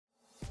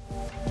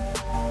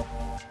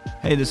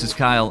Hey, this is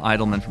Kyle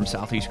Idleman from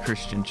Southeast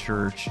Christian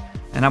Church,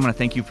 and I want to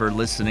thank you for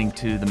listening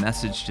to the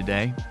message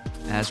today.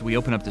 As we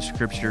open up the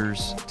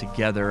scriptures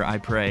together, I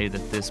pray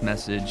that this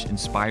message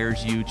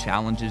inspires you,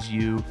 challenges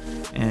you,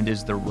 and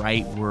is the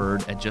right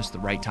word at just the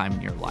right time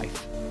in your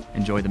life.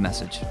 Enjoy the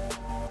message.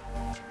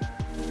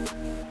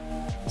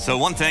 So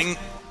one thing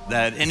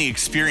that any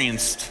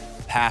experienced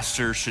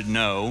pastor should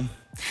know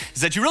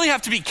is that you really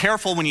have to be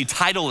careful when you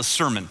title a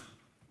sermon,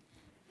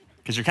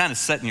 because you're kind of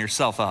setting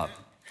yourself up.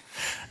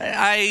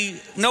 I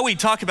know we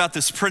talk about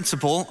this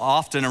principle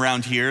often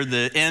around here,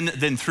 the in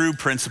then through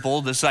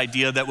principle, this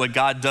idea that what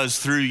God does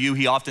through you,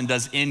 he often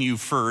does in you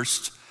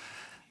first.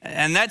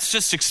 And that's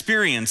just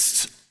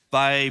experienced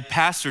by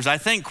pastors, I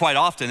think, quite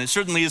often. It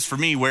certainly is for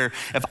me, where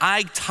if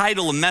I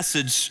title a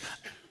message,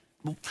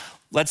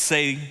 let's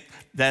say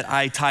that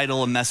I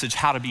title a message,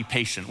 How to Be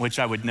Patient, which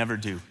I would never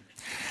do.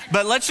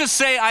 But let's just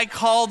say I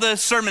call the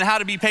sermon How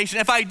to Be Patient.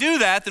 If I do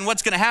that, then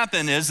what's gonna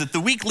happen is that the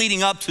week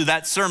leading up to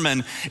that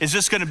sermon is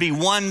just gonna be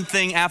one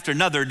thing after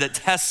another that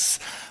tests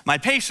my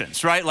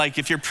patience, right? Like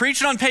if you're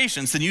preaching on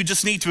patience, then you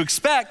just need to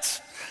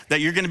expect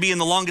that you're gonna be in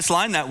the longest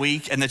line that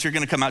week and that you're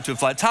gonna come out to a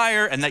flat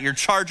tire and that your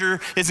charger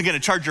isn't gonna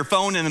charge your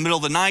phone in the middle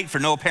of the night for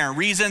no apparent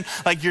reason.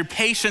 Like your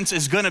patience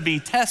is gonna be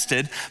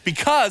tested,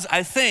 because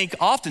I think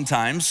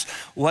oftentimes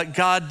what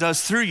God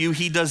does through you,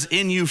 he does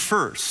in you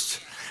first.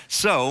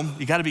 So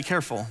you gotta be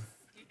careful.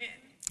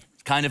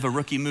 Kind of a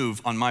rookie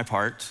move on my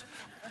part.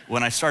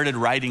 When I started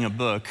writing a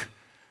book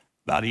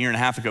about a year and a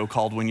half ago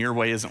called When Your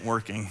Way Isn't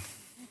Working,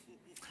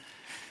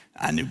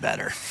 I knew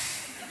better.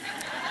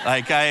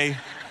 Like I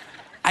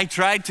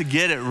tried to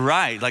get it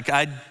right. Like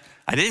I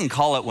didn't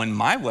call it When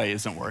My Way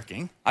Isn't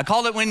Working. I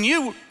called it When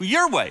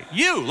Your Way,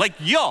 you, like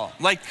y'all.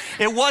 Like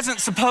it wasn't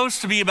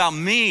supposed to be about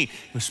me.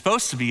 It was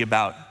supposed to be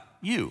about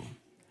you.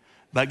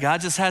 But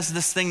God just has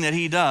this thing that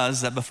he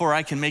does that before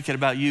I can make it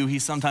about you, he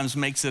sometimes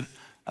makes it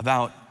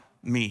about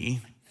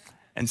me.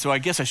 And so I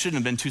guess I shouldn't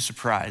have been too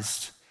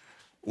surprised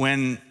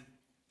when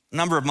a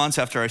number of months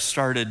after I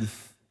started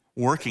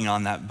working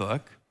on that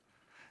book,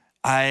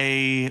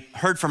 I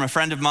heard from a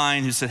friend of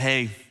mine who said,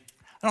 hey,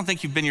 I don't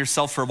think you've been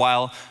yourself for a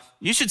while.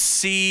 You should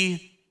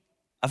see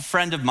a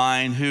friend of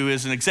mine who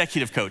is an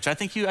executive coach. I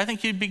think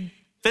you'd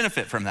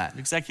benefit from that,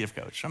 executive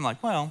coach. I'm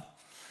like, well,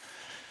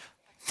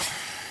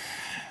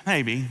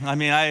 maybe.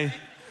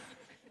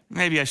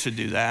 Maybe I should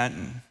do that.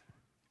 And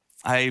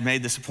I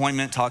made this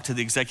appointment, talked to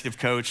the executive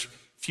coach. A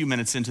few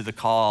minutes into the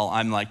call,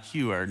 I'm like,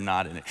 you are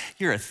not in it.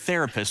 You're a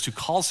therapist who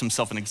calls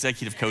himself an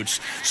executive coach.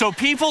 So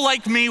people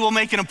like me will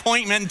make an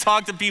appointment and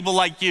talk to people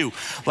like you.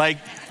 Like,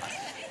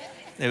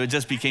 it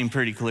just became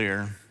pretty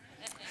clear.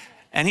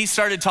 And he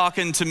started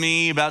talking to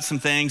me about some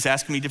things,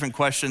 asking me different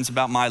questions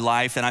about my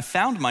life. And I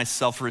found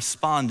myself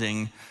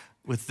responding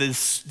with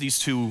these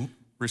two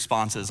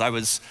responses. I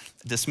was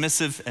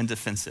dismissive and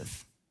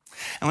defensive.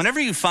 And whenever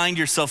you find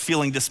yourself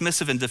feeling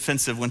dismissive and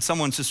defensive when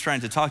someone's just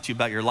trying to talk to you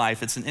about your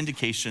life, it's an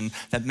indication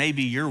that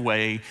maybe your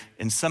way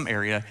in some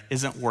area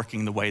isn't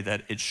working the way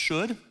that it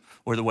should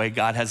or the way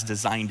God has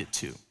designed it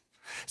to.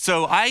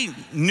 So I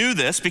knew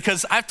this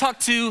because I've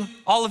talked to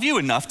all of you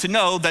enough to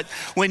know that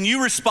when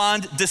you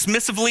respond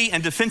dismissively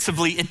and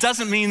defensively, it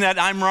doesn't mean that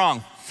I'm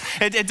wrong.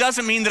 It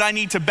doesn't mean that I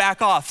need to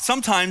back off.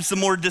 Sometimes the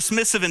more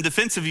dismissive and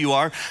defensive you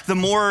are, the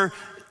more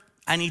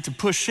I need to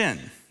push in.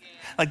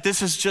 Like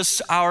this is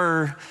just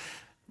our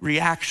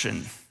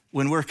reaction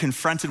when we're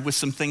confronted with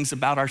some things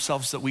about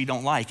ourselves that we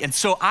don't like. And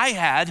so I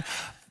had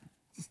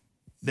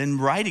been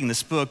writing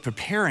this book,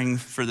 preparing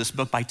for this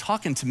book by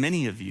talking to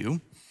many of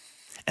you,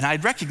 and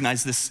I'd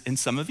recognized this in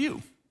some of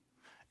you.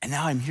 And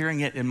now I'm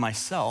hearing it in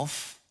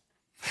myself.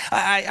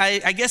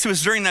 I guess it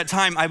was during that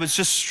time I was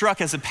just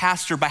struck as a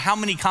pastor by how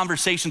many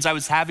conversations I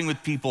was having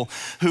with people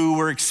who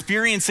were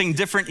experiencing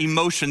different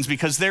emotions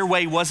because their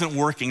way wasn't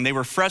working. They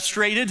were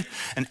frustrated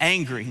and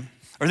angry,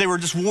 or they were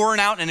just worn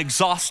out and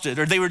exhausted,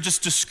 or they were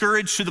just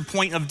discouraged to the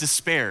point of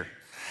despair.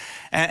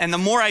 And the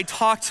more I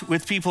talked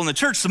with people in the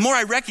church, the more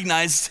I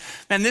recognized,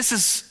 man, this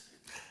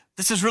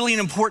is really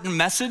an important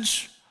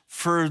message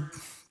for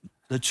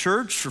the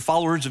church, for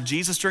followers of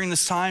Jesus during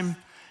this time.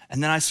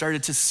 And then I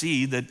started to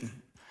see that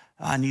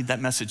I need that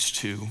message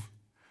too.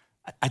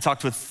 I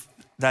talked with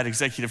that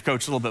executive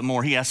coach a little bit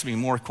more. He asked me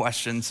more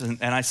questions,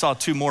 and I saw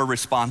two more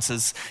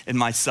responses in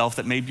myself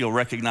that maybe you'll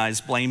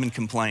recognize: blame and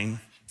complain.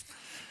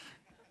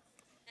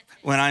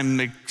 When I'm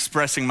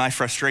expressing my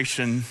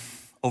frustration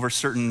over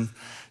certain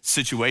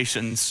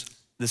situations,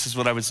 this is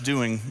what I was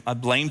doing. I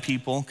blame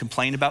people,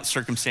 complain about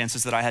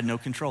circumstances that I had no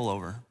control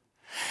over.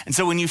 And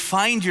so when you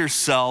find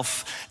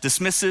yourself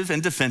dismissive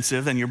and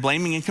defensive and you're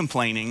blaming and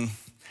complaining,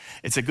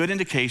 it's a good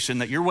indication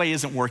that your way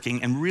isn't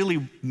working, and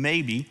really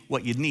maybe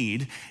what you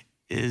need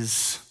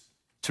is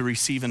to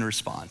receive and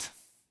respond.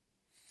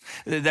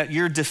 That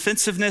your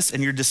defensiveness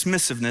and your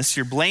dismissiveness,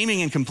 your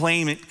blaming and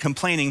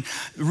complaining,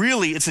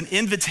 really it's an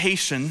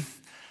invitation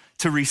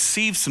to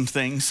receive some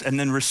things and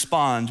then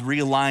respond,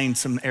 realign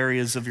some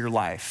areas of your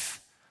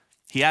life.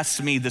 He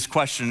asked me this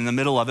question in the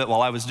middle of it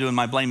while I was doing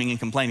my blaming and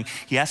complaining.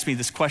 He asked me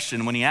this question,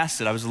 and when he asked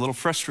it, I was a little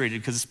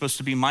frustrated because it's supposed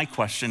to be my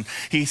question.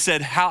 He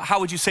said, how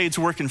would you say it's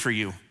working for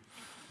you?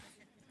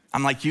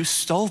 I'm like, you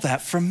stole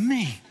that from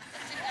me.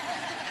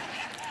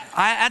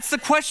 That's the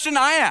question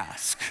I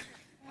ask.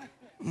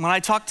 When I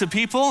talk to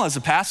people as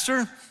a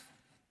pastor,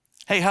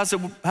 hey, how's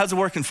it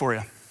working for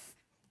you?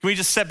 Can we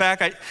just step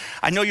back?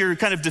 I know you're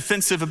kind of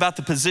defensive about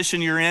the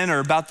position you're in or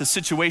about the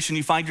situation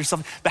you find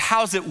yourself in, but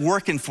how's it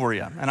working for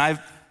you? And I've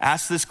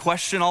asked this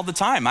question all the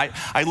time.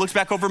 I looked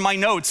back over my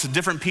notes,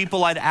 different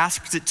people I'd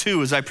asked it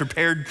to as I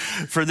prepared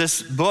for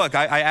this book.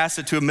 I asked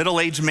it to a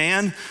middle-aged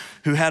man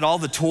who had all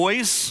the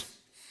toys,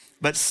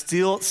 but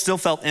still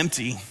felt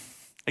empty.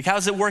 Like,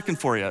 how's it working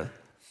for you?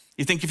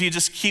 You think if you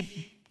just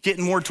keep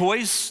getting more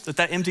toys,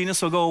 that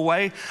emptiness will go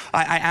away?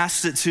 I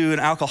asked it to an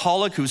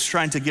alcoholic who's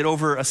trying to get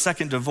over a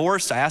second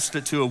divorce. I asked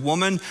it to a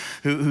woman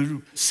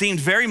who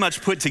seemed very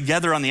much put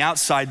together on the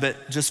outside,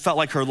 but just felt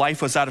like her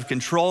life was out of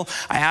control.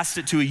 I asked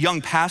it to a young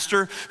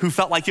pastor who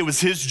felt like it was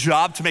his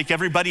job to make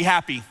everybody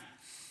happy.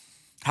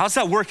 How's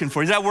that working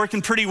for you? Is that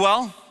working pretty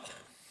well?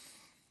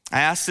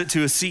 I asked it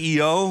to a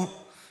CEO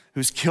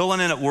who's killing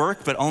it at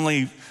work, but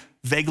only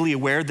vaguely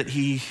aware that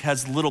he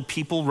has little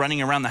people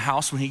running around the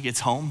house when he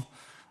gets home.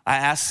 I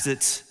asked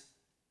it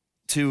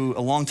to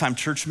a longtime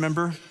church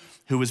member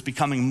who was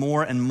becoming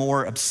more and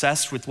more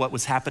obsessed with what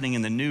was happening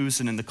in the news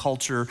and in the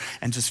culture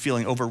and just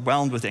feeling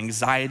overwhelmed with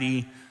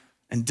anxiety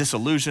and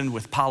disillusioned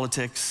with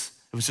politics.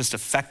 It was just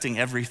affecting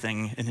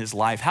everything in his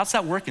life. How's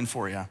that working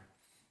for you?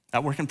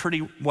 That working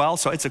pretty well?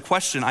 So it's a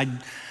question,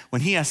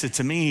 when he asked it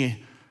to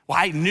me, well,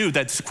 I knew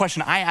that's a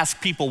question I ask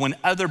people when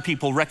other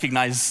people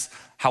recognize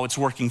how it's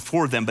working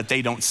for them, but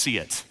they don't see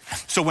it.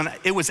 So when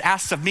it was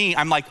asked of me,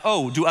 I'm like,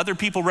 oh, do other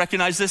people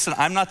recognize this and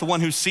I'm not the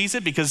one who sees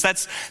it? Because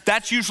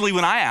that's usually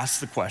when I ask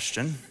the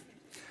question.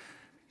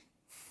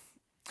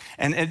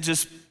 And it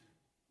just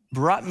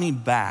brought me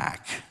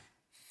back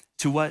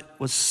to what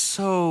is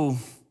so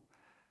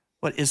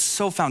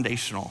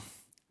foundational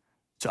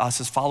to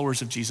us as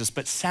followers of Jesus,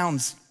 but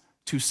sounds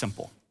too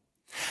simple.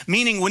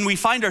 Meaning when we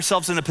find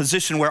ourselves in a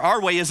position where our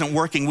way isn't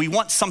working, we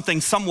want something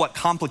somewhat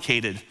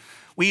complicated.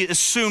 We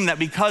assume that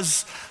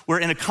because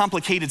we're in a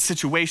complicated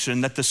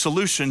situation that the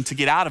solution to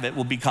get out of it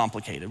will be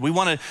complicated. We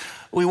want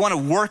to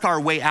work our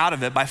way out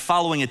of it by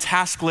following a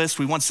task list.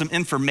 We want some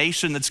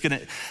information that's going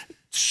to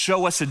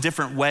show us a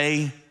different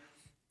way.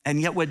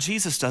 And yet what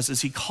Jesus does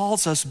is he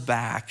calls us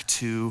back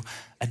to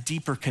a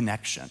deeper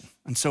connection.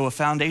 And so a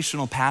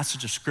foundational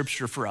passage of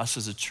scripture for us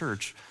as a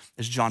church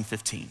is John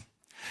 15,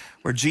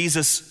 where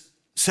Jesus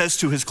says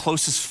to his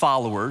closest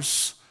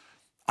followers,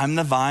 I'm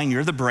the vine,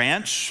 you're the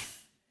branch.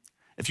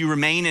 If you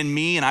remain in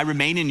me and I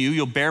remain in you,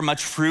 you'll bear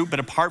much fruit, but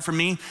apart from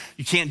me,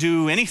 you can't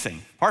do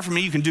anything. Apart from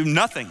me, you can do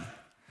nothing.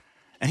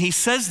 And he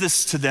says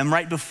this to them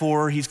right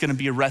before he's gonna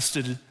be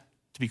arrested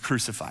to be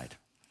crucified.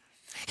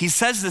 He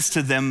says this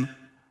to them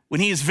when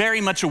he is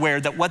very much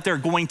aware that what they're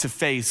going to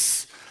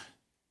face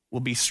will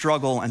be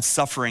struggle and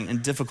suffering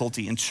and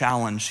difficulty and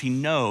challenge. He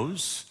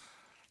knows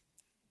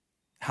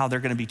how they're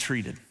gonna be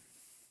treated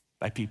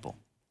by people.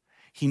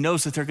 He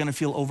knows that they're gonna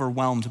feel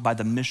overwhelmed by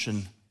the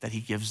mission that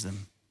he gives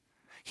them.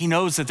 He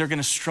knows that they're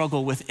gonna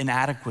struggle with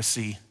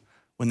inadequacy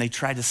when they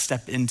try to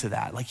step into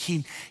that. Like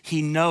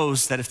he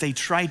knows that if they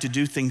try to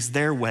do things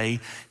their way,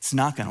 it's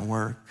not gonna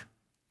work.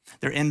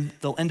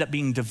 They'll end up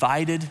being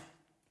divided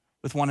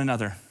with one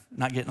another,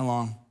 not getting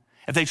along.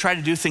 If they try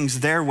to do things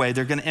their way,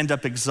 they're gonna end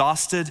up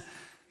exhausted,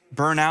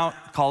 burn out,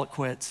 call it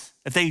quits.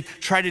 If they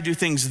try to do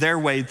things their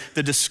way,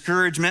 the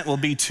discouragement will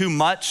be too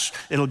much.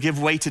 It'll give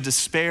way to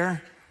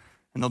despair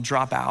and they'll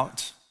drop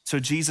out. So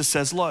Jesus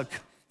says, look,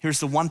 here's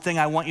the one thing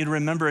I want you to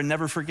remember and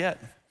never forget.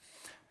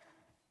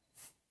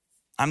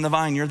 I'm the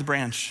vine, you're the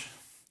branch.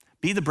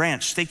 Be the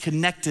branch, stay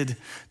connected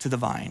to the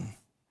vine.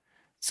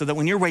 So that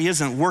when your way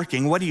isn't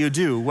working, what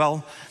do?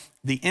 Well,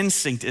 the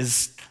instinct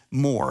is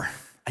more.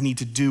 I need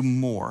to do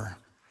more.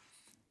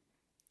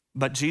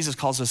 But Jesus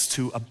calls us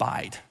to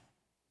abide,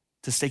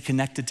 to stay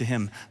connected to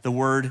him. The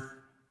word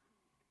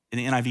in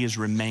the NIV is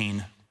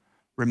remain.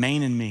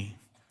 Remain in me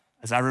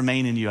as I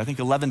remain in you. I think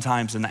 11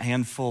 times in that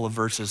handful of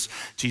verses,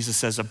 Jesus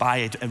says,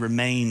 abide and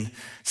remain,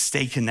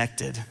 stay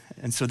connected.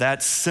 And so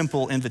that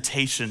simple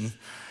invitation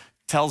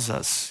tells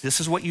us this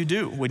is what you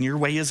do when your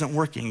way isn't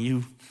working.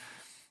 You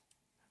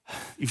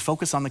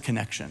focus on the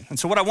connection. And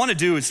so what I want to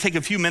do is take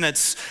a few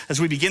minutes as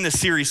we begin this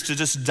series to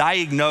just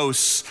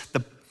diagnose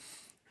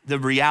the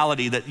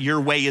reality that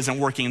your way isn't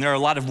working. There are a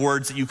lot of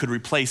words that you could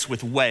replace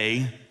with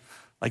way.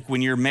 Like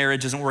when your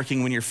marriage isn't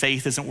working, when your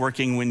faith isn't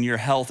working, when your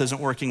health isn't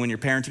working, when your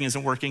parenting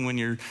isn't working, when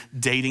your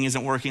dating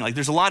isn't working. Like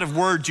there's a lot of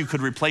words you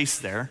could replace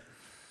there.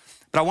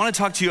 But I want to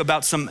talk to you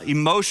about some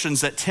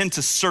emotions that tend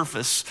to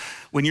surface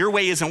when your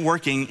way isn't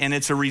working and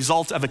it's a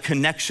result of a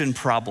connection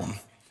problem.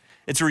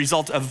 It's a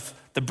result of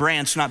the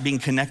branch not being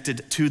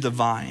connected to the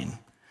vine.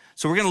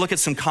 So we're gonna look at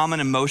some common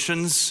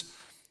emotions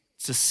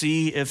to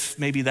see if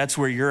maybe that's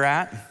where you're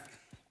at.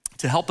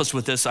 To help us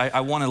with this, I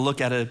wanna look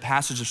at a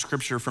passage of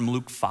scripture from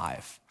Luke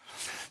 5.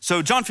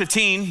 So John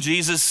 15,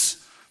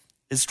 Jesus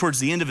is towards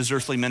the end of his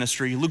earthly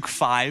ministry. Luke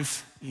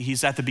 5,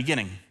 he's at the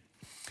beginning.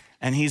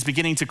 And he's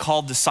beginning to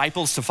call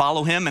disciples to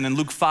follow him. And in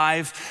Luke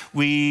 5,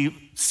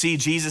 we see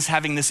Jesus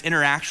having this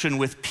interaction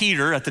with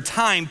Peter. At the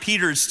time,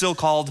 Peter is still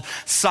called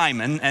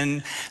Simon.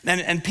 And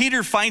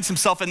Peter finds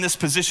himself in this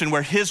position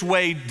where his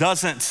way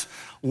doesn't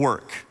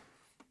work.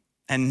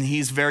 And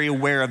he's very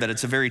aware of it.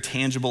 It's a very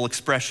tangible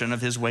expression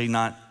of his way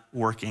not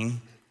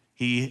working.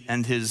 He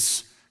and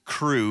his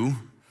crew,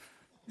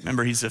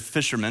 remember he's a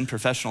fisherman,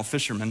 professional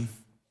fisherman.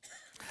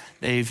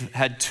 They've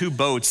had 2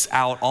 boats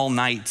out all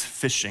night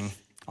fishing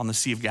on the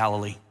Sea of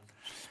Galilee.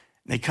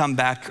 They come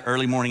back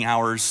early morning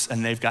hours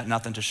and they've got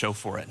nothing to show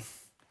for it.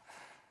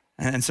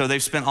 And so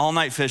they've spent all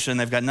night fishing,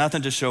 they've got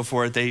nothing to show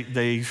for it.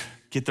 They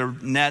get their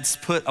nets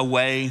put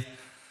away.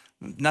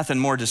 Nothing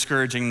more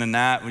discouraging than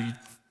that.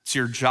 It's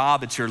your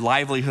job, it's your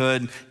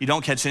livelihood. You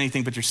don't catch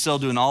anything, but you're still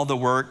doing all the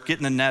work,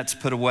 getting the nets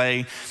put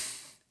away.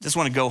 Just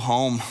want to go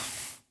home,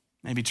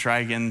 maybe try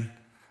again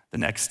the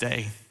next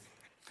day.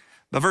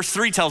 But verse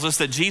 3 tells us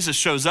that Jesus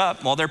shows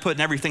up while they're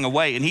putting everything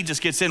away, and he just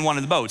gets in one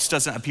of the boats.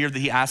 Doesn't appear that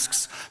he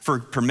asks for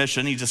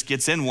permission. He just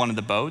gets in one of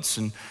the boats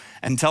and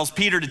tells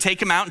Peter to take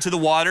him out into the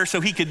water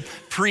so he could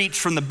preach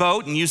from the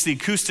boat and use the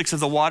acoustics of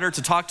the water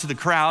to talk to the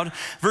crowd.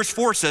 Verse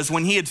 4 says,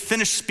 when he had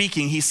finished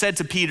speaking, he said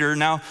to Peter,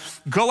 now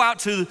go out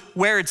to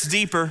where it's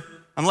deeper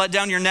and let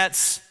down your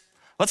nets.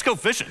 Let's go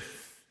fishing.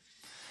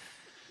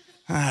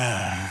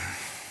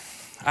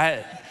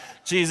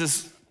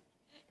 Jesus,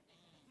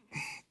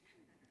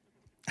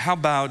 how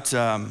about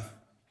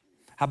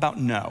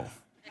no,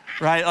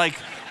 right? Like,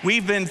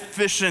 we've been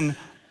fishing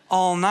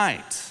all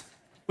night.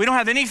 We don't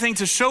have anything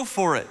to show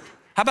for it.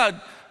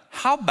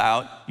 How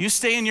about you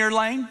stay in your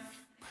lane?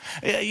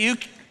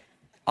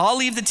 I'll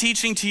leave the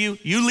teaching to you.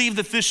 You leave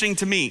the fishing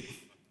to me.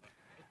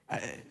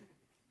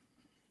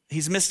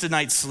 He's missed a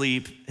night's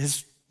sleep.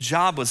 His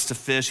job was to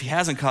fish. He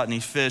hasn't caught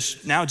any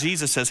fish. Now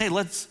Jesus says, hey,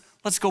 let's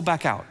go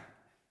back out.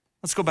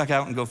 Let's go back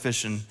out and go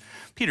fishing.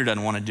 Peter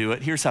doesn't want to do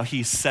it. Here's how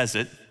he says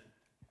it.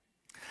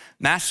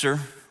 Master,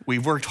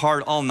 we've worked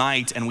hard all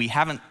night and we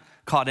haven't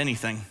caught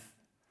anything.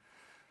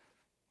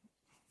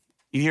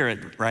 You hear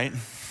it, right?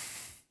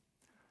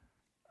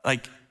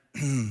 Like,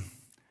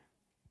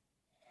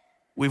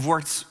 we've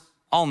worked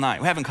all night.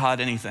 We haven't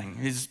caught anything.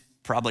 He's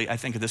probably, I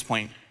think at this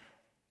point,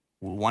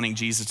 wanting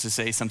Jesus to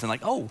say something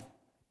like, oh,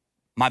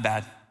 my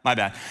bad.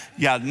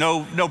 Yeah,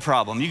 no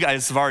problem. You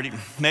guys have already,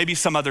 maybe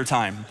some other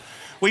time.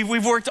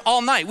 We've worked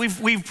all night.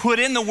 We've put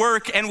in the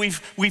work and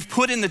we've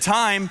put in the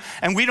time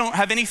and we don't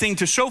have anything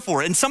to show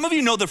for it. And some of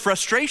you know the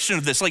frustration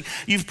of this. Like,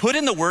 you've put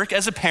in the work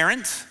as a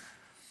parent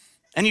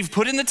and you've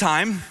put in the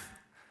time.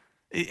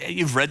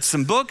 You've read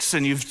some books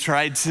and you've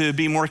tried to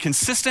be more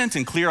consistent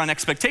and clear on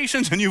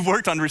expectations and you've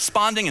worked on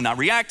responding and not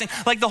reacting,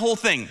 like the whole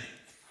thing.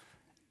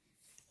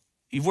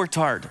 You've worked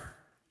hard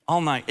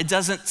all night. It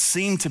doesn't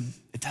seem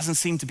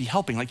to be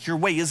helping, like your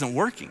way isn't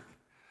working.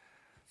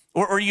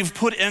 Or you've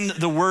put in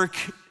the work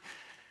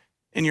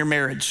in your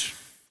marriage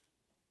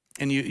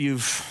and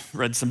you've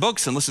read some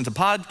books and listened to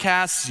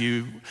podcasts,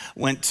 you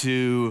went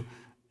to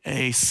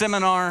a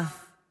seminar,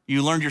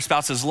 you learned your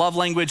spouse's love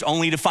language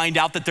only to find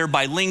out that they're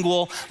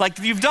bilingual. Like,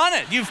 you've done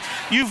it.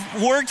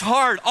 You've worked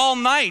hard all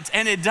night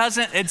and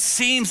it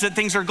seems that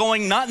things are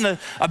going not in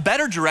a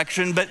better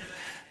direction, but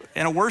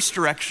in a worse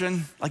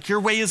direction. Like, your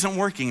way isn't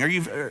working. Or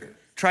you've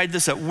tried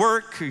this at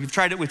work, or you've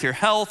tried it with your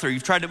health, or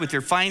you've tried it with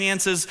your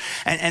finances,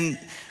 and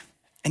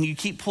you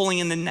keep pulling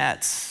in the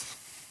nets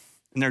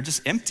and they're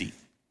just empty.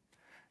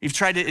 You've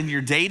tried it in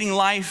your dating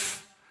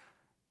life,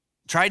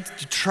 tried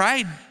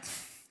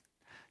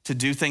to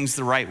do things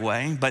the right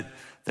way, but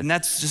the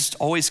nets just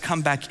always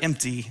come back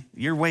empty.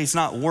 Your way's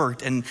not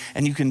worked, and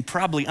you can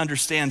probably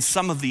understand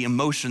some of the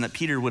emotion that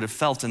Peter would have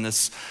felt in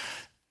this.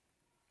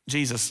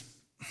 Jesus,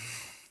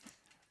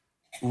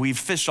 we've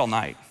fished all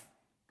night,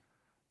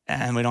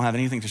 and we don't have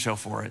anything to show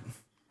for it.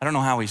 I don't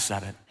know how he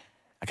said it.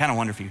 I kind of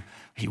wonder if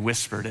he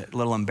whispered it, a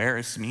little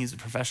embarrassed. I mean, he's a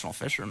professional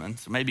fisherman,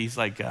 so maybe he's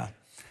like,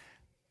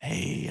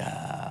 hey,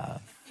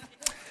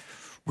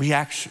 we've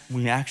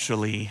actually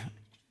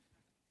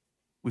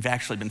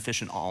been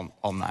fishing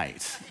all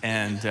night,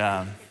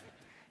 and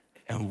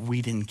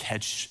we didn't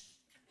catch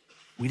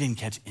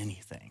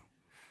anything.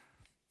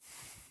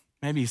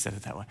 Maybe he said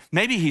it that way.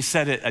 Maybe he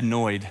said it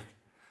annoyed.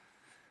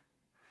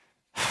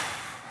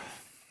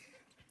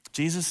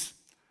 Jesus,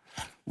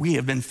 we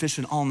have been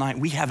fishing all night.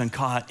 We haven't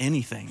caught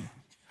anything.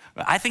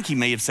 I think he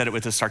may have said it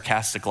with a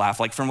sarcastic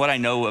laugh. Like, from what I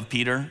know of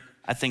Peter,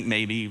 I think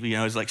maybe,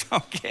 he's like,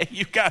 okay,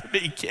 you gotta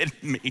be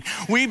kidding me.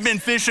 We've been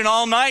fishing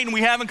all night and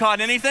we haven't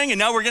caught anything and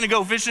now we're gonna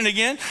go fishing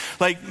again?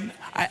 Like,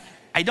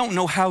 I don't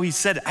know how he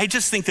said it. I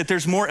just think that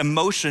there's more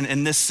emotion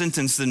in this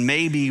sentence than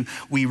maybe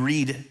we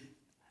read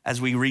as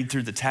we read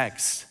through the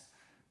text.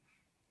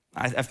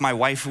 If my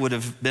wife would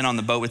have been on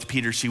the boat with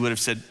Peter, she would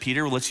have said,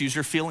 Peter, let's use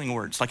your feeling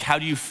words. Like, how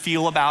do you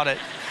feel about it?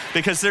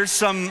 Because there's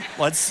some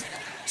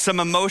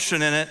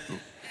emotion in it.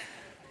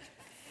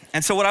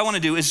 And so what I wanna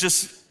do is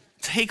just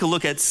take a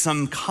look at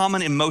some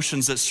common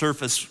emotions that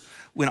surface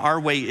when our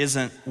way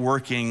isn't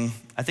working,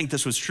 I think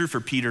this was true for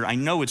Peter. I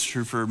know it's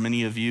true for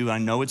many of you. I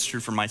know it's true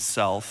for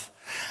myself.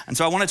 And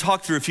so I want to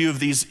talk through a few of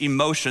these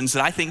emotions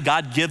that I think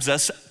God gives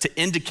us to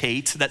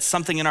indicate that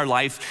something in our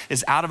life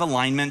is out of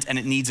alignment and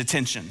it needs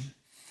attention.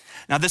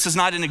 Now, this is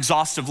not an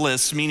exhaustive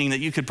list, meaning that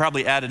you could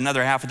probably add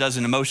another half a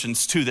dozen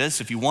emotions to this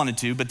if you wanted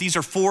to, but these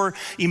are 4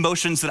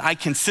 emotions that I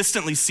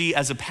consistently see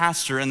as a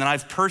pastor and that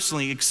I've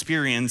personally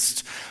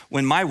experienced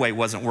when my way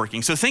wasn't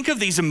working. So think of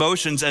these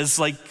emotions as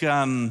like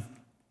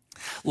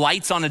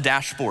lights on a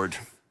dashboard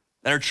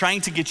that are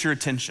trying to get your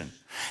attention.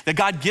 That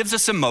God gives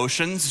us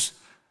emotions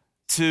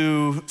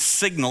to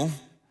signal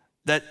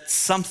that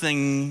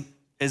something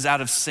is out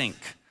of sync.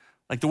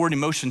 Like the word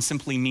emotion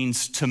simply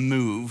means to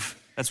move.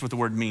 That's what the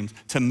word means,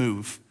 to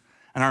move.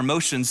 And our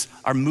emotions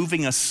are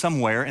moving us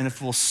somewhere, and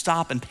if we'll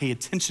stop and pay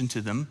attention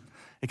to them,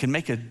 it can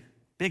make a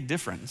big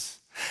difference.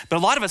 But a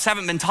lot of us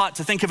haven't been taught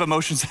to think of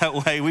emotions that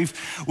way.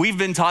 We've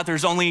been taught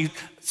there's only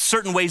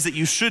certain ways that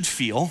you should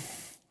feel,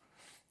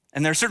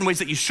 and there are certain ways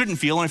that you shouldn't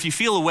feel, and if you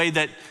feel a way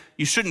that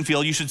you shouldn't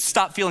feel, you should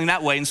stop feeling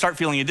that way and start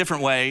feeling a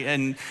different way,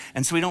 and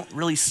so we don't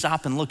really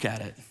stop and look at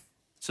it.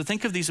 So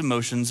think of these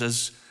emotions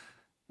as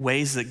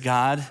ways that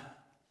God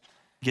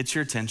gets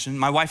your attention.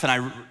 My wife and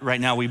I right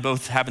now, we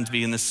both happen to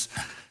be in this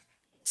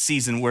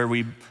season where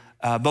we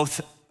both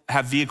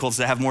have vehicles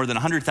that have more than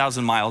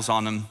 100,000 miles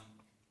on them.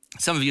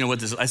 Some of you know what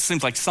this is. It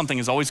seems like something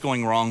is always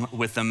going wrong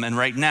with them. And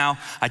right now,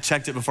 I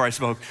checked it before I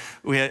spoke.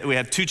 We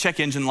have 2 check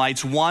engine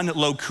lights, 1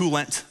 low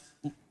coolant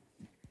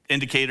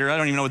indicator, I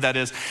don't even know what that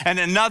is, and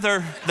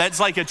another that's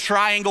like a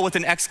triangle with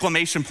an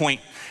exclamation point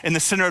in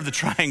the center of the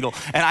triangle.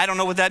 And I don't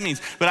know what that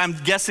means, but I'm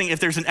guessing if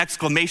there's an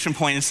exclamation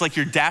point, it's like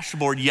your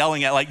dashboard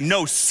yelling at, like,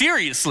 no,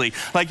 seriously,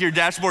 like your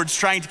dashboard's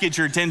trying to get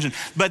your attention.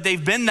 But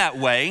they've been that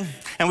way,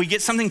 and we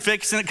get something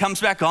fixed and it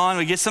comes back on,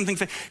 we get something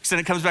fixed and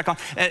it comes back on.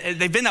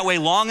 They've been that way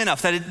long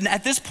enough that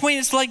at this point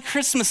it's like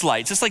Christmas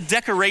lights. It's like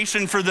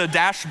decoration for the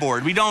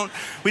dashboard. We don't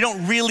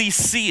really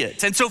see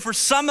it. And so for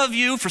some of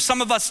you, for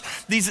some of us,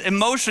 these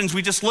emotions,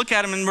 we just look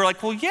at them and we're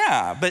like, well,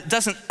 yeah, but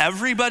doesn't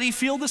everybody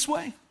feel this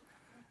way?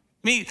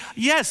 I mean,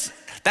 yes,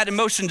 that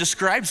emotion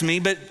describes me,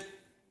 but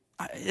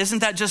isn't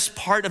that just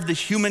part of the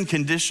human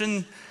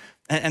condition?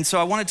 And so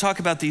I want to talk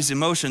about these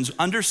emotions,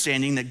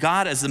 understanding that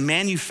God as the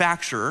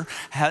manufacturer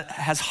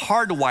has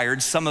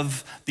hardwired some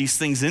of these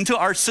things into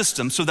our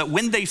system so that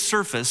when they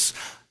surface,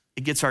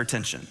 it gets our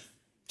attention.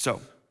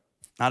 So,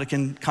 not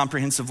a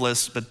comprehensive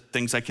list, but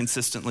things I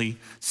consistently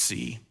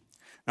see.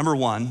 Number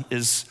 1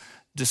 is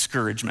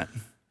discouragement.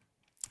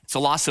 It's a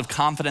loss of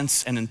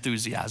confidence and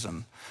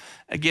enthusiasm.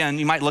 Again,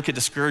 you might look at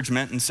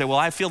discouragement and say, well,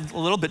 I feel a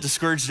little bit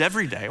discouraged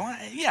every day. Well,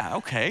 yeah,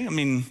 okay. I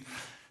mean,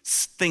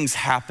 things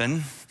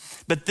happen.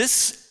 But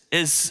this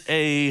is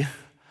a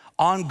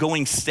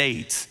ongoing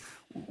state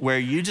where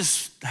you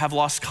just have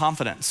lost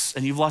confidence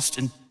and you've lost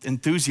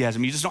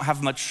enthusiasm. You just don't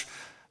have much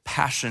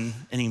passion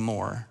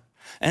anymore.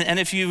 And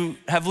if you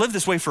have lived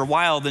this way for a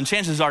while, then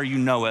chances are you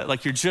know it.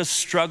 Like you're just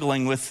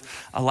struggling with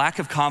a lack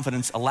of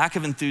confidence, a lack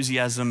of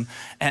enthusiasm.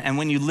 And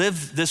when you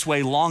live this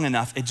way long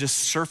enough, it just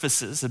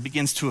surfaces. It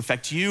begins to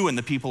affect you and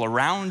the people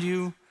around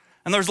you.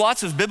 And there's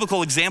lots of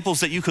biblical examples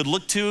that you could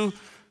look to,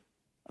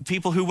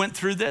 people who went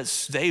through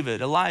this: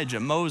 David, Elijah,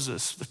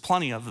 Moses, there's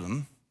plenty of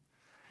them.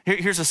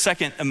 Here's a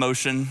second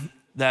emotion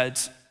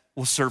that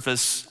will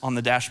surface on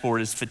the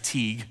dashboard is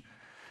fatigue.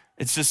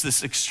 It's just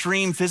this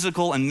extreme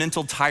physical and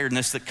mental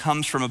tiredness that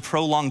comes from a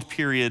prolonged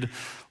period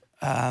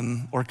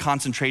or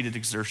concentrated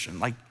exertion.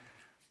 Like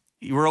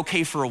you were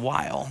okay for a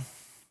while,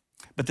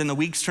 but then the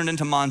weeks turned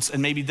into months,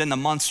 and maybe then the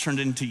months turned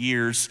into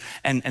years,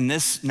 and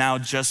this now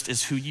just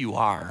is who you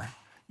are.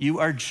 You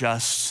are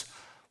just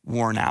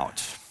worn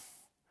out.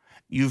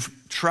 You've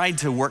tried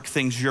to work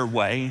things your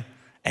way,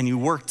 and you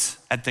worked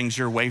at things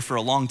your way for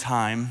a long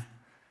time,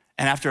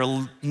 and after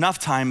enough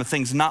time of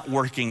things not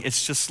working,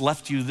 it's just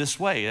left you this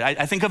way.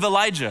 I think of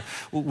Elijah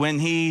when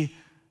he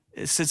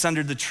sits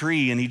under the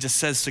tree and he just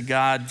says to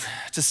God,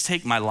 just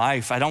take my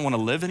life. I don't want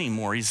to live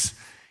anymore. He's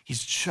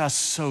just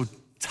so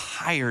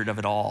tired of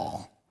it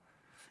all.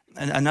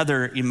 And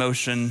another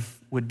emotion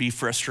would be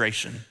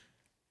frustration.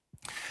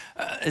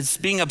 It's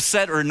being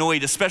upset or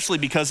annoyed, especially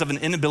because of an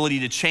inability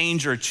to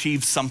change or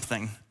achieve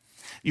something.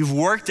 You've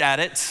worked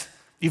at it.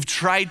 You've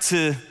tried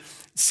to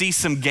see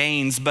some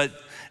gains, but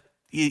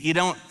you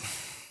don't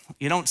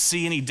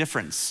see any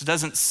difference. It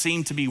doesn't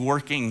seem to be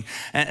working.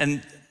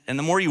 And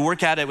the more you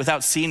work at it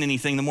without seeing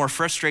anything, the more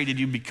frustrated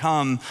you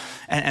become.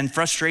 And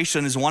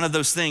frustration is one of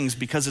those things,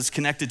 because it's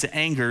connected to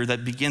anger,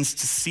 that begins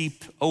to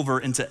seep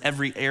over into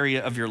every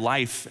area of your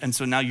life. And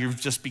so now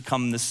you've just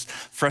become this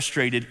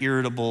frustrated,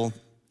 irritable,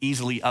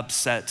 easily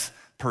upset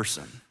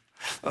person.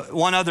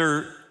 One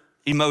other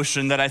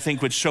emotion that I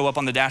think would show up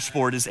on the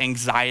dashboard is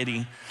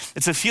anxiety.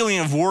 It's a feeling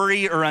of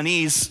worry or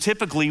unease,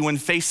 typically when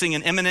facing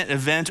an imminent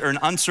event or an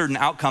uncertain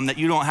outcome that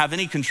you don't have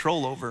any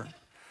control over.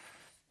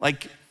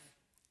 Like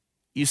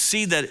you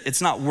see that it's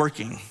not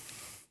working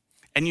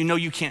and you know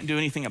you can't do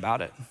anything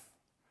about it.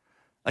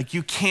 Like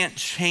you can't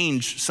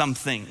change some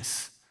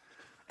things.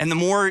 And the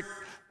more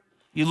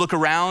you look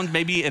around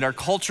maybe at our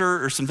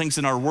culture or some things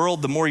in our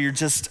world, the more you're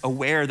just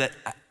aware that,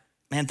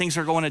 man, things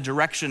are going a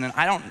direction and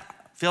I don't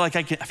feel like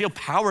I feel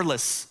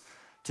powerless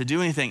to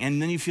do anything.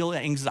 And then you feel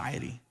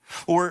anxiety.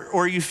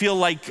 Or you feel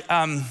like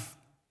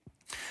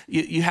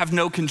you have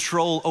no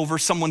control over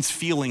someone's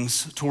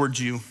feelings towards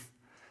you.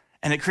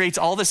 And it creates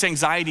all this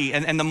anxiety.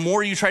 And the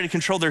more you try to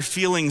control their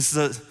feelings,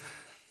 the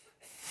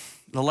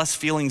less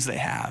feelings they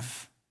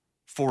have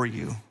for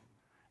you.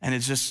 And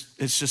it's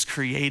just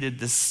created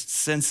this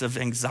sense of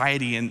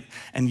anxiety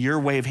and your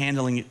way of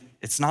handling it,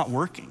 it's not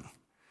working.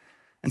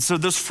 And so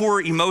those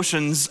 4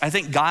 emotions, I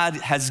think God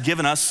has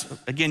given us,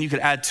 again, you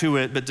could add to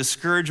it, but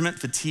discouragement,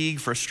 fatigue,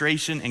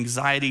 frustration,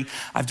 anxiety,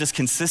 I've just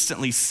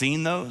consistently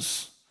seen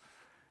those,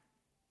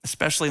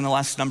 especially in the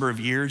last number of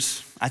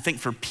years. I think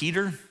for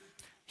Peter,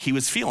 he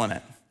was feeling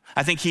it.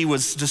 I think he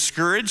was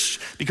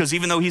discouraged because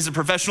even though he's a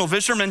professional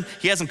fisherman,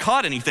 he hasn't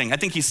caught anything. I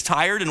think he's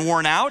tired and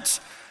worn out,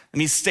 and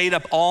he's stayed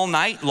up all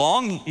night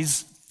long.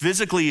 He's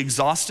physically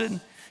exhausted.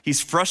 He's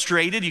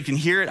frustrated. You can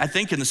hear it, I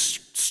think, in the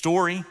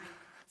story.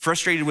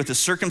 Frustrated with the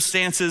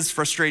circumstances,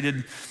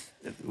 frustrated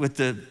with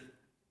the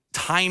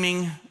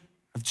timing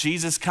of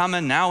Jesus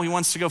coming. Now he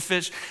wants to go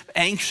fish.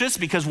 Anxious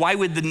because why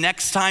would the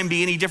next time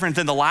be any different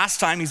than the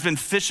last time? He's been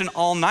fishing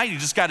all night. He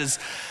just got his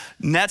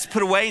nets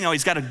put away. Now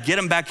he's got to get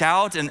them back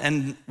out.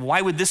 And why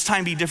would this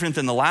time be different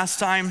than the last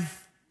time?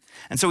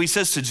 And so he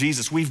says to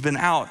Jesus, we've been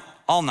out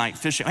all night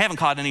fishing. We haven't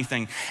caught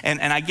anything.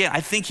 And again,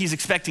 I think he's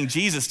expecting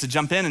Jesus to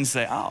jump in and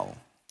say, oh,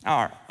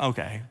 all right,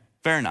 okay,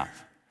 fair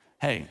enough.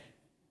 Hey,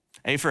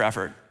 A for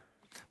effort.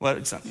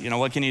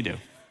 What can you do?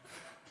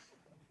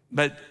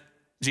 But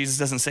Jesus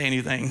doesn't say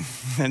anything.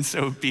 And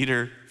so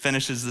Peter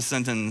finishes the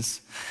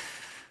sentence.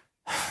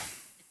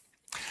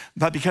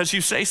 But because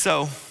you say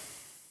so,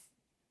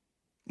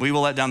 we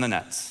will let down the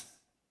nets.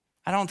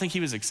 I don't think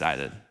he was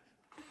excited.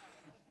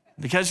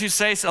 Because you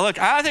say so. Look,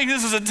 I think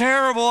this is a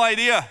terrible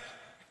idea.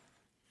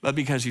 But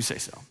because you say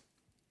so.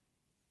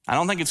 I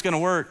don't think it's going to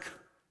work.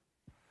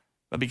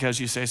 But because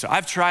you say so.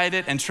 I've tried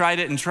it and tried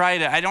it and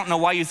tried it. I don't know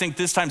why you think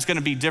this time's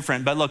gonna be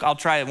different, but look, I'll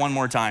try it one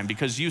more time.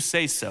 Because you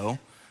say so,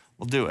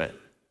 we'll do it.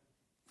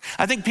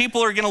 I think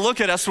people are gonna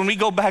look at us when we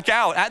go back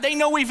out. They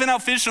know we've been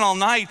out fishing all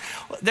night.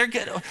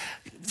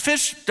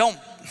 Fish don't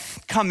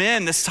come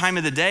in this time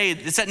of the day.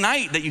 It's at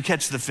night that you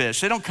catch the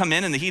fish. They don't come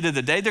in the heat of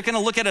the day. They're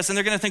gonna look at us and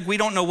they're gonna think we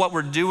don't know what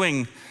we're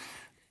doing.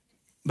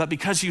 But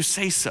because you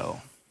say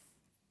so,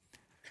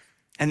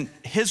 and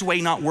his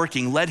way not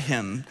working led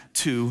him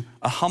to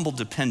a humble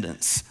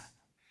dependence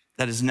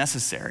that is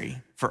necessary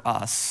for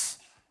us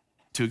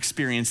to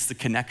experience the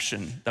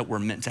connection that we're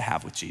meant to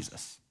have with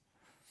Jesus.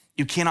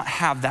 You cannot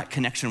have that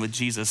connection with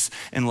Jesus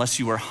unless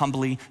you are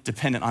humbly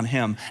dependent on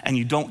him, and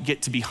you don't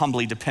get to be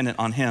humbly dependent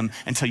on him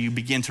until you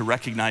begin to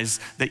recognize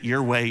that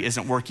your way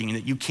isn't working and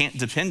that you can't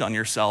depend on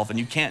yourself and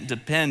you can't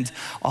depend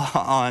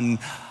on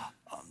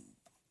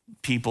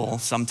people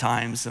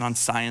sometimes and on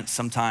science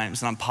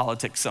sometimes and on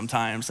politics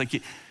sometimes,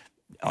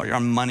 or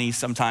on money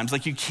sometimes.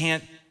 You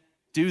can't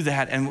do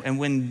that. And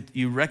when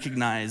you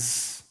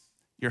recognize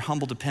your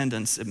humble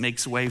dependence, it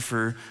makes way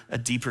for a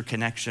deeper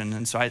connection.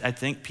 And so I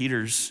think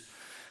Peter's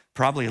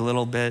probably a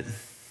little bit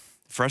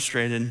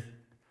frustrated.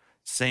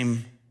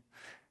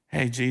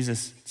 Hey,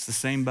 Jesus, it's the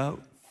same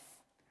boat.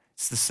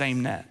 It's the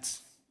same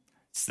nets.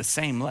 It's the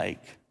same lake.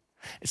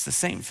 It's the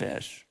same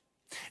fish.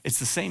 It's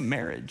the same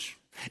marriage.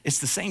 It's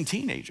the same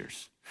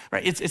teenagers,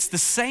 right? It's the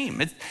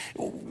same.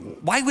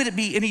 Why would it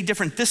be any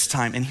different this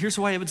time? And here's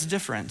why it was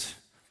different.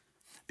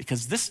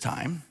 Because this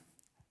time,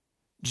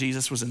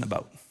 Jesus was in the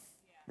boat,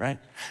 right?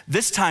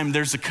 This time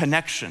there's a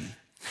connection.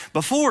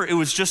 Before it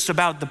was just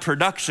about the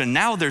production.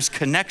 Now there's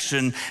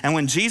connection. And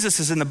when Jesus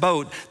is in the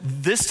boat,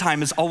 this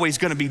time is always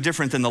gonna be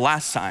different than the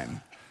last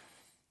time.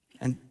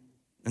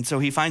 And so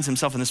he finds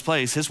himself in this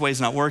place. His way's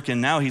not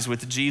working. Now he's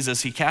with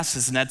Jesus. He casts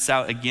his nets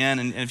out again.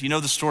 And if you know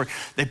the story,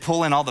 they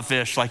pull in all the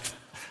fish, like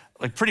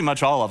pretty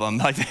much all of them.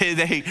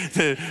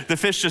 The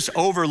fish just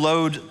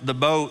overload the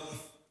boat.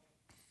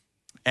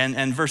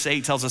 And verse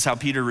 8 tells us how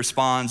Peter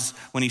responds.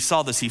 When he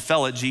saw this, he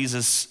fell at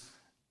Jesus'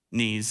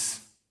 knees,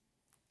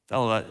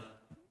 fell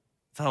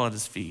at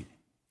his feet.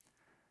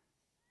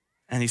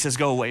 And he says,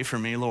 "Go away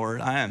from me,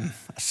 Lord. I am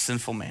a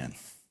sinful man."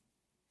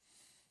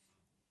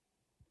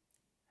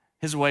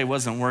 His way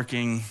wasn't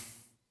working.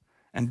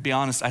 And to be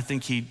honest, I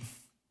think he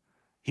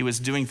was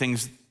doing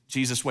things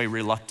Jesus' way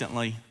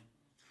reluctantly.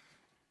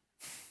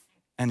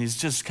 And he's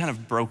just kind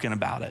of broken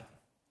about it.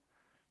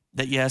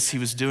 That yes, he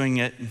was doing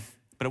it,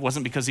 but it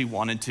wasn't because he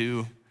wanted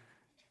to.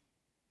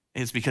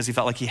 It's because he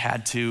felt like he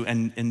had to,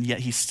 and yet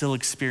he still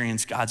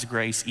experienced God's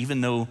grace,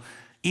 even though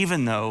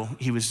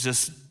he was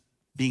just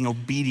being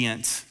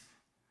obedient,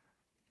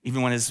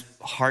 even when his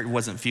heart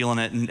wasn't feeling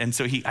it. And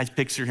so I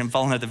picture him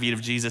falling at the feet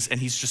of Jesus, and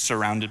he's just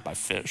surrounded by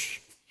fish.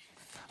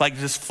 Like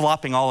just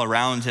flopping all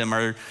around him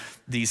are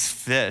these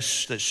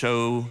fish that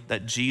show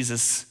that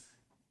Jesus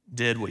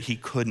did what he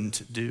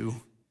couldn't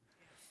do.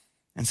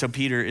 And so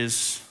Peter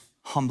is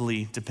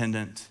humbly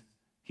dependent.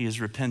 He is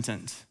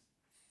repentant.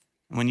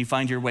 And when you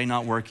find your way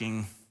not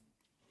working,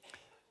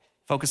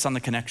 focus on the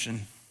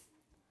connection.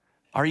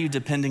 Are you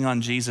depending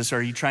on Jesus, or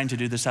are you trying to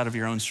do this out of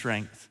your own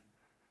strength?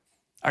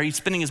 Are you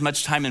spending as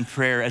much time in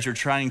prayer as you're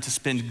trying to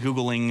spend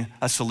Googling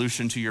a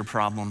solution to your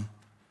problem?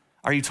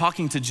 Are you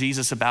talking to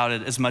Jesus about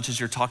it as much as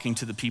you're talking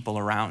to the people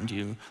around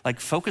you? Like,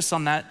 focus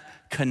on that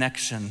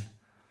connection.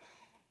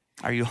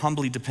 Are you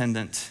humbly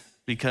dependent?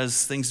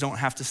 Because things don't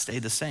have to stay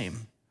the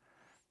same.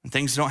 And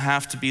things don't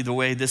have to be the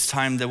way this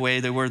time, the way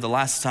they were the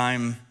last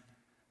time.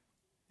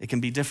 It can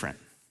be different.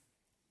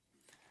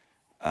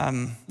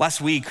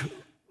 Last week,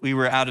 we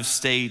were out of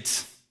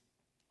state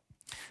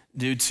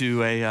due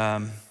to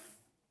a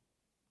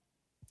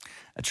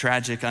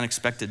tragic,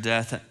 unexpected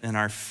death in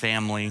our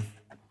family.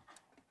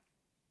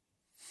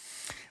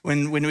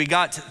 When we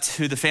got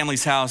to the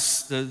family's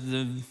house,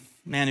 the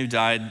man who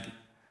died,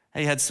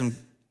 he had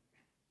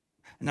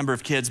a number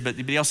of kids, but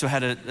he also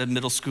had a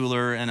middle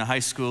schooler and a high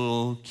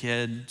school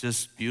kid,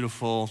 just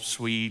beautiful,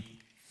 sweet,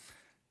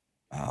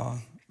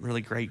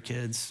 really great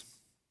kids.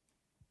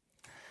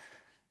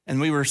 And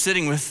we were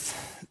sitting with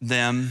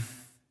them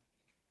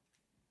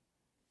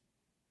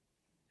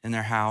in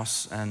their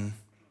house, and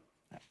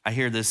I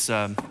hear this,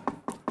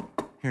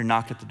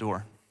 knock at the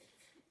door.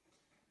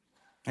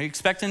 Are you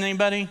expecting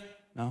anybody?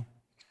 No?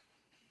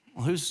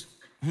 Well,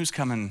 who's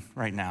coming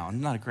right now?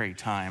 Not a great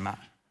time.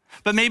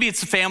 But maybe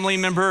it's a family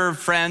member, or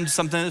friend,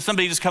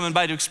 somebody just coming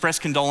by to express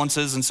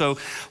condolences. And so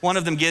one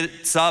of them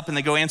gets up and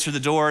they go answer the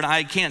door, and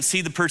I can't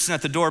see the person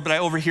at the door, but I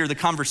overhear the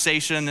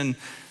conversation,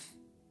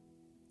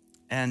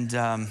 and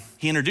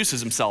he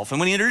introduces himself. And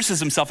when he introduces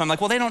himself, I'm like,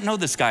 well, they don't know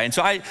this guy. And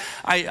so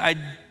I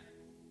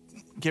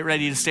get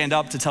ready to stand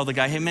up to tell the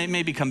guy, hey,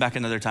 maybe come back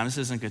another time. This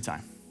isn't a good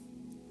time.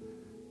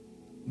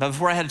 But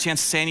before I had a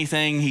chance to say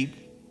anything,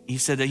 he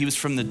said that he was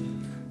from the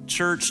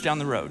church down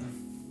the road.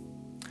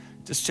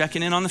 Just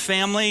checking in on the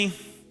family,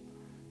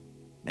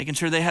 making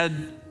sure they had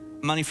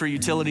money for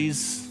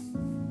utilities,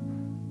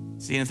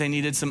 seeing if they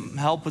needed some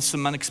help with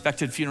some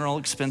unexpected funeral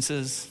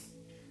expenses.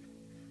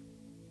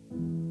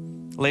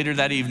 Later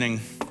that evening,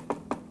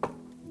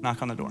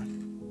 knock on the door.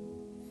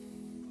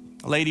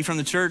 A lady from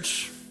the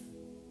church,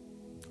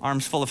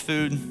 arms full of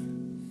food.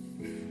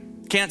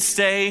 Can't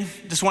stay,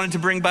 just wanted to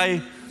bring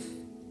by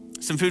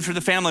some food for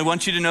the family.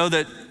 Want you to know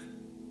that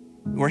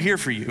we're here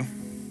for you.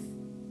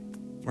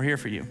 We're here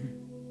for you.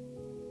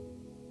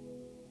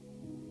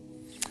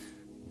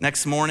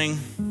 Next morning,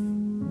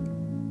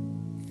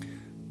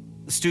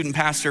 the student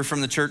pastor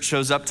from the church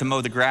shows up to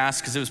mow the grass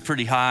because it was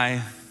pretty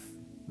high.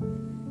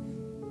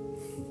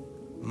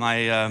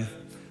 My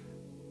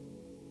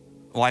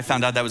wife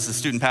found out that was the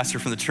student pastor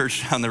from the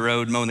church down the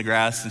road mowing the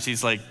grass, and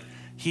she's like,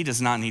 he does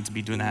not need to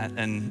be doing that.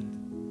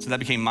 And so that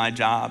became my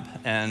job.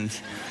 And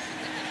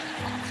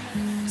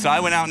so I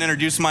went out and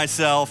introduced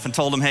myself and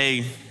told him,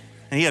 hey,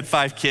 and he had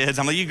 5 kids.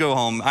 I'm like, you go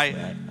home.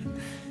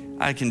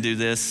 I can do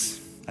this,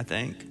 I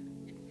think.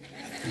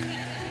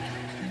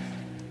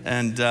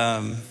 And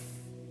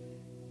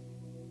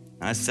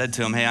I said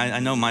to him, hey, I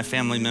know my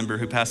family member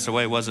who passed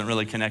away wasn't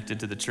really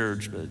connected to the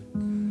church, but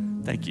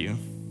thank you.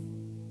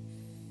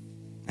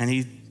 And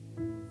he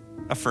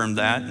affirmed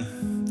that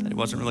he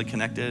wasn't really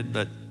connected,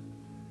 but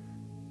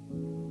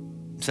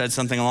said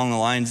something along the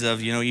lines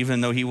of, even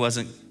though he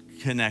wasn't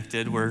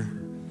connected, we're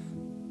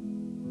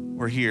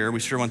here. We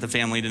sure want the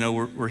family to know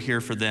we're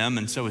here for them,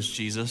 and so is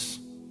Jesus.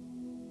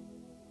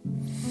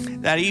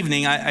 That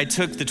evening, I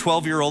took the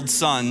 12-year-old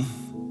son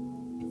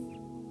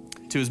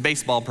to his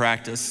baseball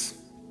practice.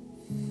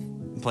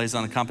 He plays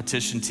on a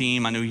competition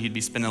team. I knew he'd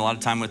be spending a lot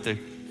of time with the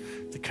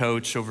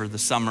coach over the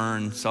summer,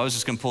 and so I was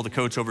just gonna pull the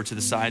coach over to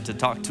the side to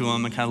talk to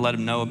him and kind of let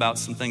him know about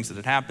some things that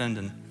had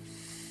happened,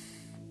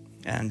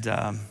 and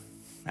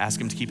ask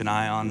him to keep an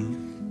eye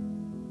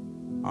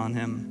on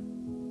him.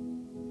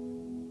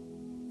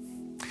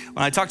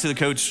 When I talked to the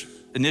coach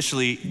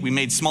initially, we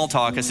made small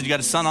talk. I said, you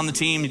got a son on the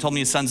team? He told me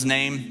his son's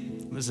name.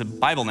 It was a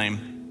Bible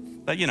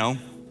name, but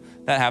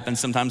that happens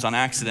sometimes on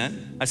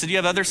accident. I said, you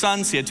have other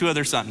sons? He had 2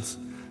 other sons,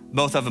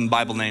 both of them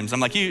Bible names. I'm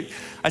like,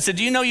 I said,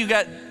 do you know you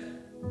got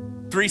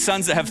 3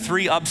 sons that have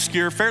 3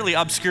 fairly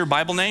obscure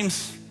Bible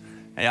names?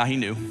 Yeah, he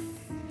knew.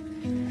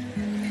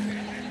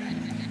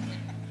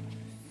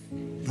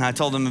 And I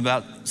told him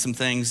about some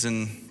things,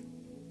 and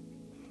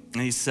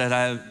he said,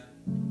 I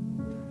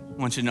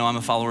want you to know I'm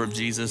a follower of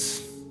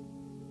Jesus.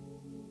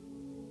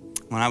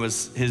 When I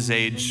was his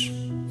age,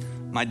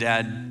 my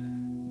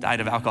dad died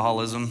of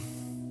alcoholism.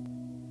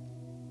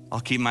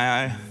 I'll keep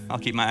my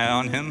eye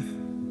on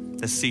him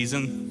this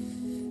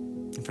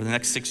season and for the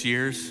next 6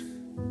 years.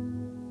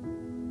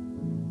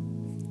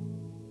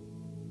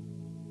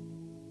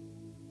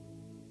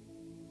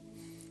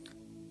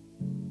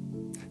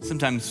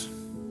 Sometimes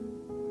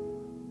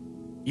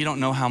you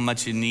don't know how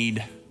much you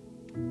need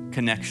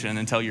connection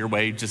until your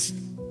way just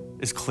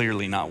is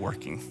clearly not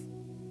working.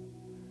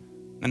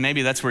 And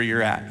maybe that's where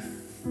you're at.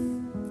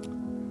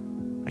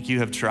 Like, you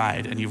have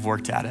tried and you've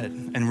worked at it,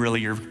 and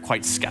really you're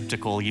quite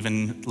skeptical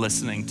even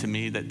listening to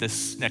me that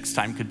this next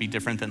time could be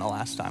different than the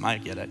last time. I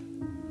get it.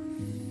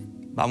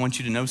 But I want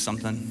you to know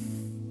something.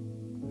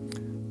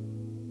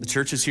 The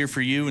church is here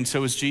for you, and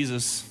so is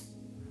Jesus.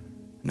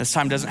 And this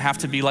time doesn't have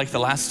to be like the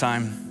last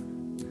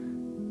time.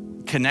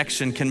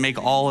 connection can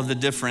make all of the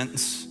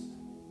difference.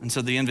 And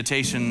so the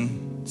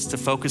invitation is to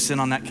focus in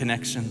on that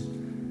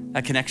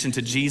connection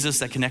to Jesus,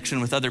 that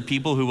connection with other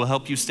people who will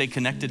help you stay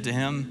connected to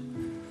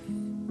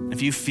him.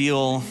 If you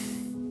feel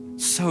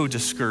so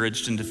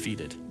discouraged and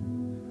defeated,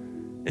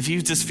 if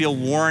you just feel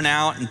worn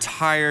out and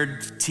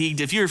tired,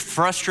 fatigued, if you're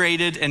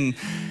frustrated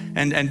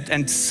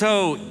and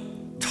so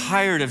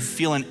tired of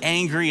feeling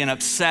angry and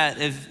upset,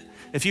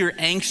 if you're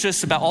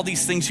anxious about all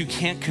these things you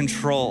can't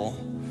control,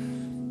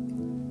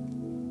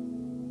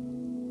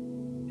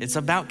 it's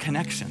about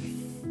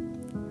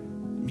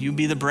connection. You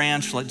be the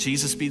branch, let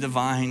Jesus be the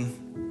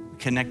vine.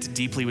 Connect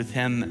deeply with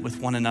him,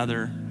 with one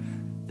another.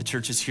 The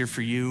church is here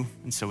for you,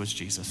 and so is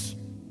Jesus.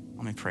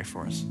 Let me pray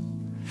for us.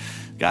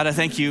 God, I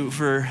thank you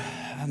for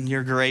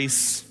your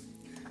grace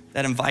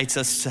that invites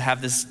us to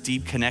have this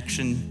deep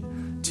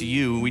connection to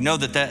you. We know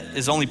that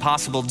is only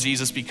possible,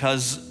 Jesus,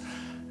 because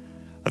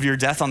of your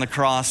death on the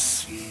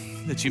cross,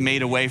 that you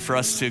made a way for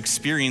us to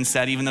experience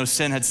that, even though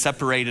sin had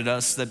separated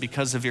us, that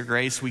because of your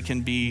grace, we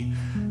can be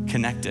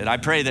connected. I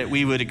pray that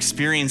we would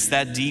experience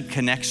that deep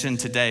connection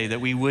today,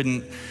 that we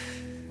wouldn't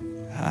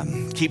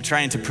keep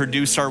trying to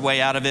produce our way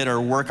out of it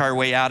or work our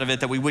way out of it,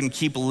 that we wouldn't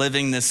keep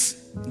living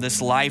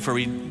this life where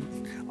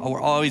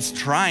we're always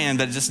trying,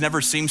 but it just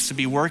never seems to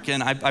be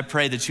working. I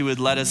pray that you would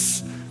let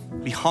us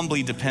be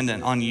humbly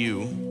dependent on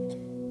you,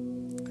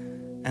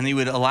 and you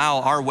would allow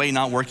our way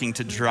not working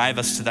to drive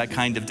us to that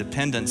kind of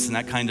dependence and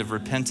that kind of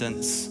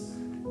repentance,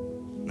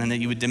 and that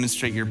you would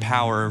demonstrate your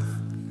power.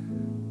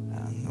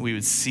 We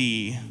would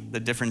see the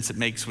difference it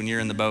makes when you're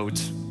in the boat.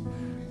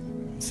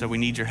 So we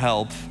need your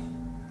help.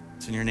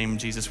 It's in your name,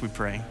 Jesus, we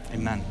pray.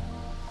 Amen.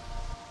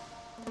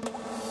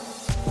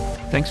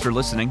 Thanks for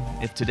listening.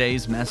 If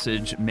today's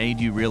message made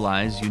you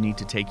realize you need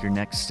to take your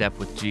next step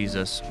with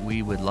Jesus,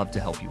 we would love to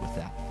help you with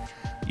that.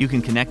 You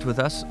can connect with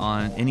us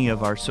on any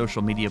of our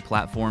social media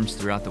platforms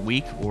throughout the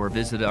week or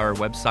visit our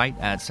website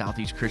at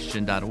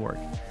southeastchristian.org.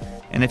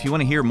 And if you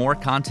want to hear more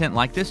content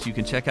like this, you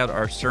can check out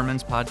our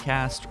Sermons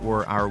podcast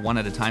or our One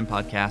at a Time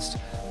podcast.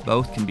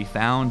 Both can be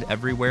found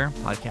everywhere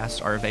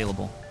podcasts are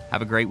available.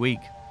 Have a great week.